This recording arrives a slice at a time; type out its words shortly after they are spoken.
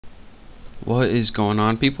What is going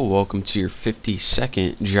on, people? Welcome to your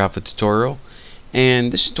 52nd Java tutorial.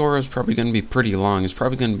 And this tutorial is probably going to be pretty long. It's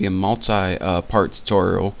probably going to be a multi-part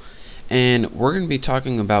tutorial. And we're going to be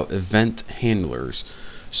talking about event handlers.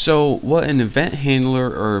 So what an event handler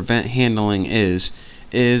or event handling is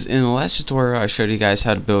in the last tutorial I showed you guys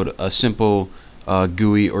how to build a simple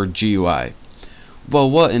GUI or GUI. Well,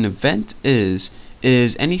 what an event is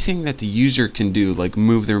anything that the user can do, like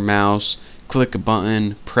move their mouse, click a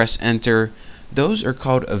button, press enter. Those are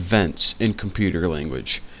called events in computer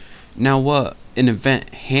language. Now, what an event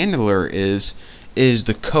handler is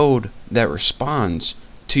the code that responds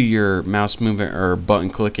to your mouse movement or button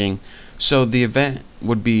clicking. So the event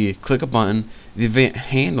would be click a button. The event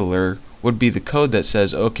handler would be the code that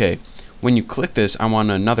says, okay, when you click this, I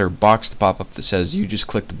want another box to pop up that says you just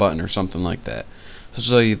clicked the button or something like that.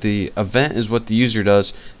 So the event is what the user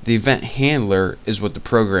does. The event handler is what the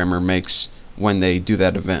programmer makes when they do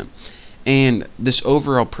that event. And this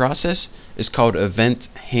overall process is called event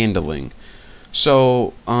handling.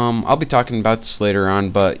 So I'll be talking about this later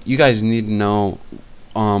on, but you guys need to know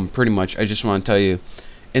pretty much. I just want to tell you,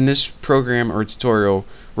 in this program or tutorial,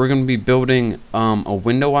 we're going to be building a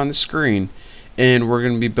window on the screen, and we're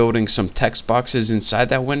going to be building some text boxes inside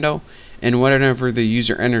that window. And whenever the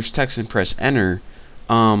user enters text and press enter,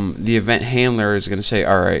 the event handler is going to say,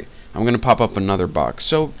 alright, I'm going to pop up another box.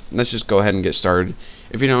 So let's just go ahead and get started.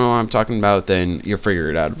 If you don't know what I'm talking about, then you'll figure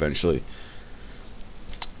it out eventually.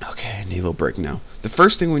 Okay, I need a little break now. The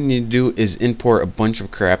first thing we need to do is import a bunch of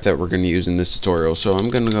crap that we're going to use in this tutorial. So I'm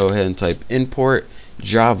going to go ahead and type import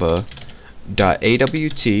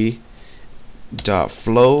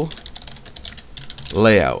java.awt.flow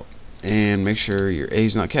layout, and make sure your A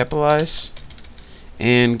is not capitalized.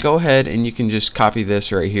 And go ahead and you can just copy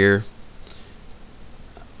this right here,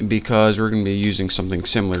 because we're going to be using something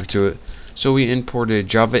similar to it. So we imported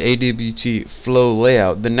Java AWT flow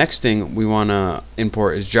layout. The next thing we want to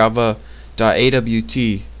import is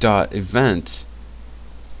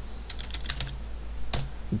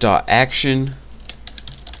java.awt.action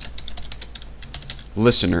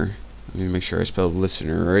listener. Let me make sure I spelled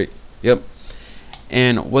listener right. Yep.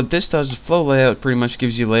 And what this does, the flow layout pretty much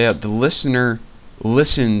gives you layout. The listener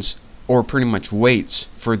listens or pretty much waits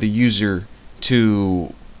for the user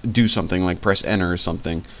to do something like press enter or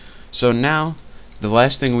something. So now the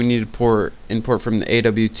last thing we need to import from the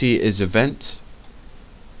AWT is event.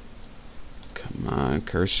 Come on,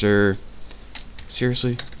 cursor.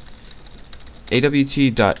 Seriously?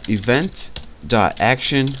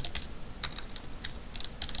 AWT.event.action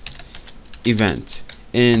event.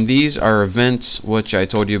 And these are events which I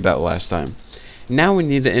told you about last time. Now we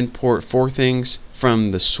need to import four things from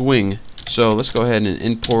the swing. So let's go ahead and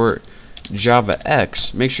import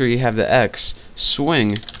JavaX. Make sure you have the X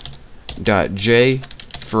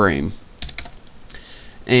swing.jFrame.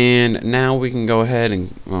 And now we can go ahead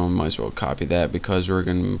and, well, might as well copy that because we're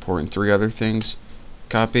going to import three other things.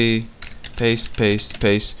 Copy, paste, paste,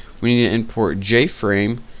 paste. We need to import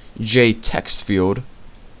JFrame, JTextField,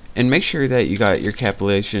 and make sure that you got your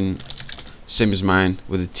capitalization same as mine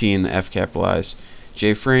with a T and the F capitalized.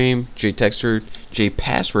 JFrame, JTextField,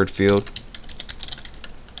 JPassword field.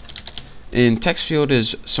 And text field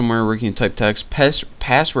is somewhere where you can type text.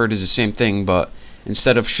 Password is the same thing, but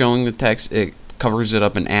instead of showing the text, it covers it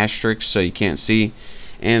up in asterisks so you can't see.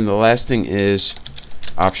 And the last thing is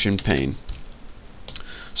option pane.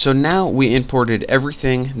 So now we imported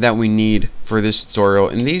everything that we need for this tutorial,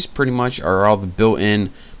 and these pretty much are all the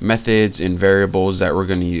built-in methods and variables that we're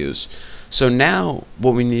going to use. So now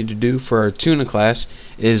what we need to do for our Tuna class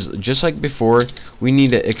is, just like before, we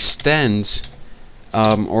need to extend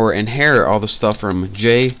or inherit all the stuff from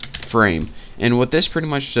JFrame. And what this pretty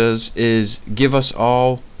much does is give us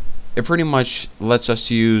all, it pretty much lets us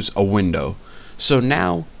use a window. So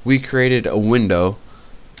now we created a window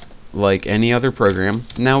like any other program.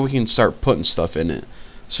 Now we can start putting stuff in it.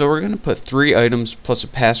 So we're going to put 3 items plus a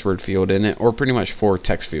password field in it, or pretty much 4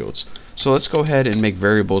 text fields. So let's go ahead and make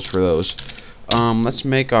variables for those. Let's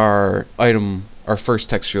make our first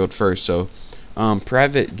text field first. So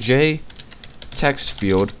private JText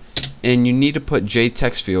field, and you need to put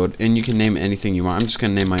JText field, and you can name anything you want. I'm just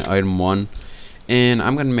going to name my item 1, and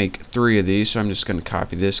I'm going to make 3 of these. So I'm just going to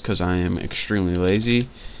copy this because I am extremely lazy.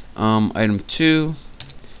 Item 2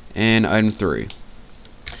 and item 3.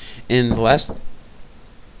 And the last,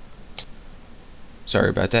 sorry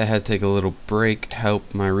about that, I had to take a little break,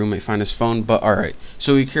 help my roommate find his phone, but alright.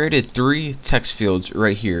 So we created 3 text fields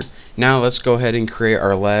right here. Now let's go ahead and create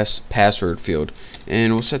our last password field,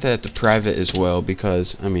 and we'll set that to private as well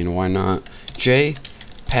because, I mean, why not?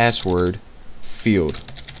 JPassword field.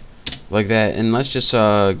 like that. And let's just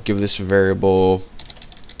give this a variable,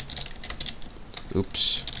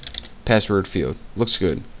 oops, password field. Looks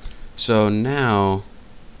good. So now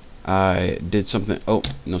I did something, oh,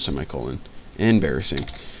 no semicolon, embarrassing.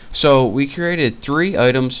 So we created 3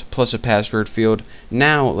 items plus a password field.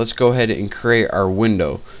 Now let's go ahead and create our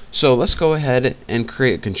window. So let's go ahead and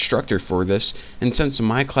create a constructor for this, and since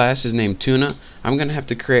my class is named Tuna, I'm gonna have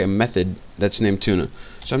to create a method that's named Tuna.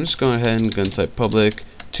 So I'm just going ahead and gonna type public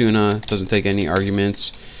Tuna, doesn't take any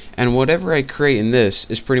arguments, and whatever I create in this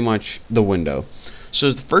is pretty much the window.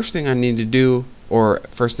 So the first thing I need to do, or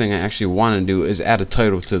first thing I actually want to do, is add a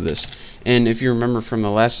title to this. And if you remember from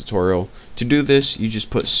the last tutorial, to do this you just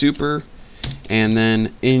put super, and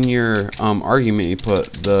then in your argument you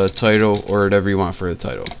put the title or whatever you want for the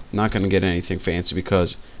title. Not going to get anything fancy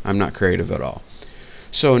because I'm not creative at all.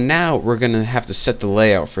 So now we're going to have to set the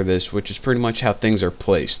layout for this, which is pretty much how things are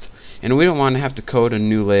placed. And we don't want to have to code a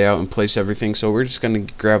new layout and place everything, so we're just going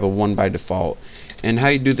to grab a one by default. And how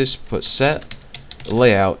you do this, put set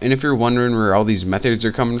layout, and if you're wondering where all these methods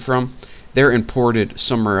are coming from, they're imported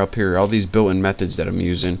somewhere up here. All these built-in methods that I'm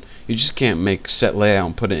using, you just can't make set layout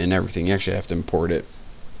and put it in everything. You actually have to import it.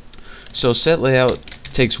 So set layout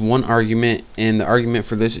takes one argument, and the argument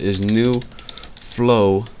for this is new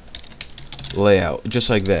flow layout, just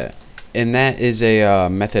like that. And that is a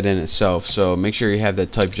method in itself, so make sure you have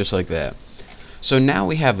that typed just like that. So now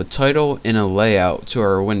we have a title and a layout to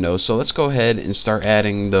our window, so let's go ahead and start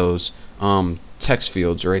adding those text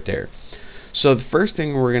fields right there. So the first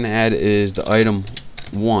thing we're going to add is the item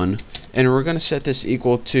 1, and we're going to set this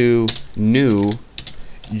equal to new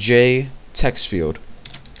J text field.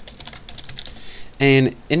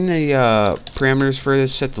 And in the parameters for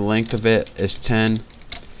this, set the length of it as 10.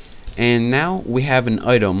 And now we have an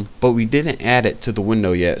item, but we didn't add it to the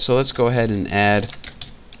window yet. So let's go ahead and add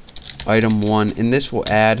item 1, and this will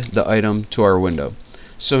add the item to our window.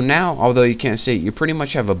 So now, although you can't see it, you pretty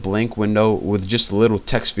much have a blank window with just a little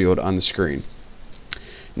text field on the screen.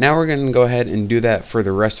 Now we're going to go ahead and do that for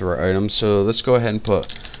the rest of our items. So let's go ahead and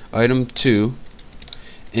put item 2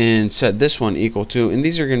 and set this one equal to, and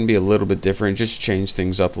these are going to be a little bit different, just change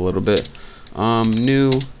things up a little bit.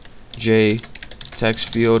 New J text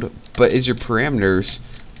field, but as your parameters,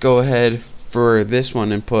 go ahead for this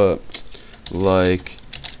one and put like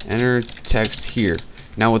enter text here.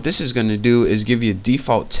 Now what this is going to do is give you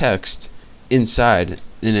default text inside,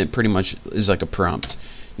 and it pretty much is like a prompt.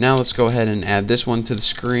 Now let's go ahead and add this one to the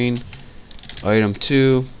screen, item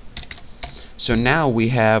 2. So now we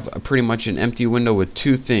have pretty much an empty window with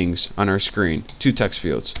 2 things on our screen, 2 text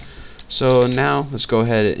fields. So now let's go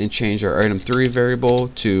ahead and change our item 3 variable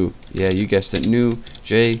to, yeah, you guessed it, new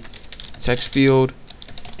J text field.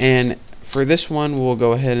 And for this one we'll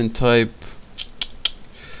go ahead and type,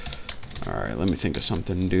 alright, let me think of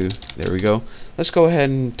something to do. There we go. Let's go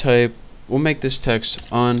ahead and type, we'll make this text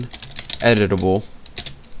uneditable,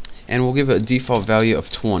 and we'll give it a default value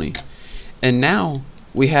of 20. And now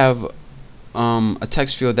we have a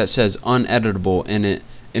text field that says uneditable in it,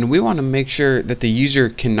 and we want to make sure that the user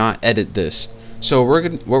cannot edit this. So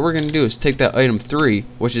what we're going to do is take that item 3,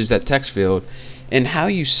 which is that text field, and how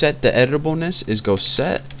you set the editableness is go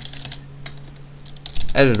set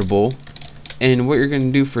editable, and what you're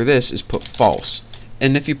going to do for this is put false.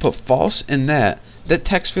 And if you put false in that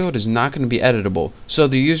text field is not going to be editable, so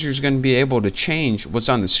the user is going to be able to change what's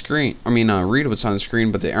on the screen, read what's on the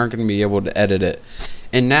screen, but they aren't going to be able to edit it.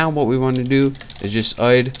 And now what we want to do is just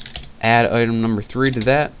add item number 3 to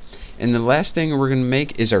that, and the last thing we're going to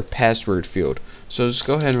make is our password field. So just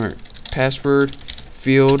go ahead and write password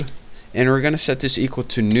field, and we're going to set this equal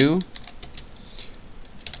to new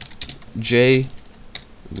J,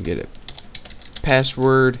 let me get it,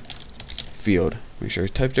 password field. Make sure I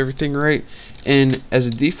typed everything right, and as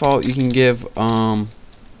a default you can give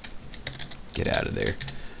get out of there,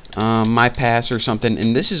 my pass or something,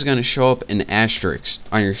 and this is going to show up in asterisk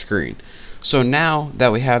on your screen. So now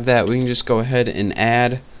that we have that, we can just go ahead and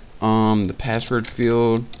add the password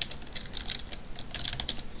field.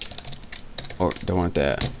 Oh, don't want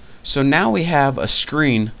that. So now we have a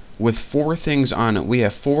screen with 4 things on it. We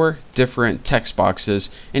have 4 different text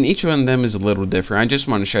boxes, and each one of them is a little different. I just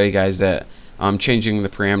want to show you guys that changing the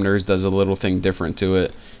parameters does a little thing different to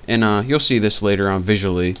it, and you'll see this later on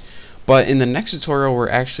visually. But in the next tutorial we're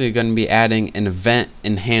actually going to be adding an event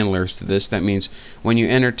and handlers to this. That means when you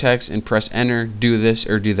enter text and press enter, do this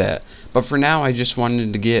or do that. But for now I just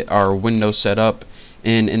wanted to get our window set up,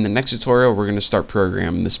 and in the next tutorial we're going to start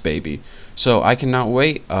programming this baby. So I cannot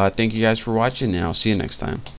wait. Thank you guys for watching, and I'll see you next time.